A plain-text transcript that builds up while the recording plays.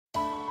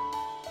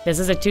This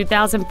is a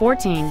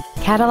 2014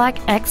 Cadillac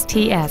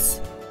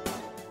XTS.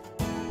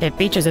 It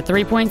features a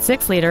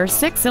 3.6-liter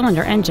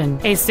six-cylinder engine,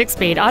 a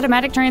 6-speed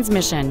automatic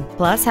transmission.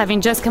 Plus, having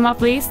just come off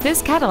lease,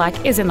 this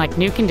Cadillac is in like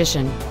new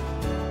condition.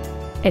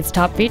 Its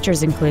top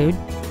features include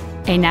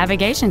a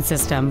navigation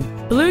system,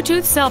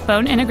 Bluetooth cell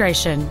phone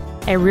integration,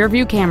 a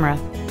rear-view camera,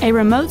 a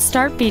remote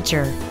start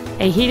feature,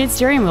 a heated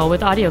steering wheel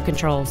with audio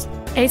controls,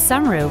 a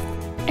sunroof,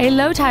 a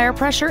low tire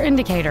pressure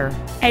indicator,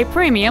 a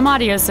premium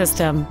audio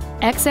system,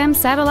 XM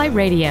satellite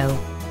radio,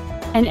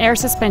 an air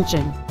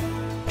suspension,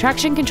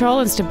 traction control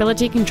and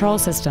stability control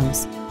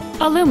systems,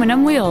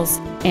 aluminum wheels,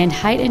 and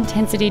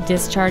high-intensity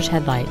discharge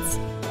headlights.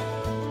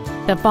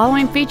 The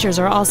following features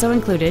are also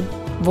included: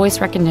 voice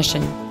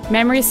recognition,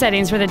 memory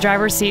settings for the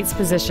driver's seat's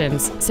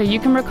positions, so you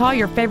can recall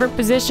your favorite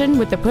position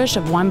with the push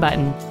of one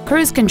button,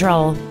 cruise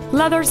control,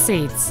 leather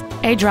seats,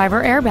 a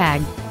driver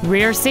airbag,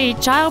 rear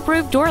seat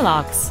child-proof door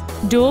locks,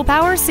 dual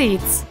power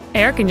seats,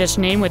 air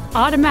conditioning with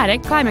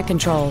automatic climate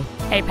control,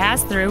 a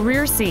pass-through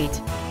rear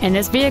seat, and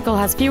this vehicle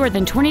has fewer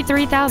than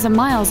 23,000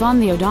 miles on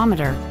the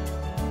odometer.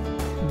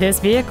 This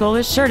vehicle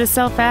is sure to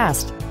sell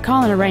fast.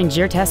 Call and arrange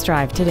your test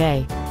drive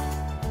today.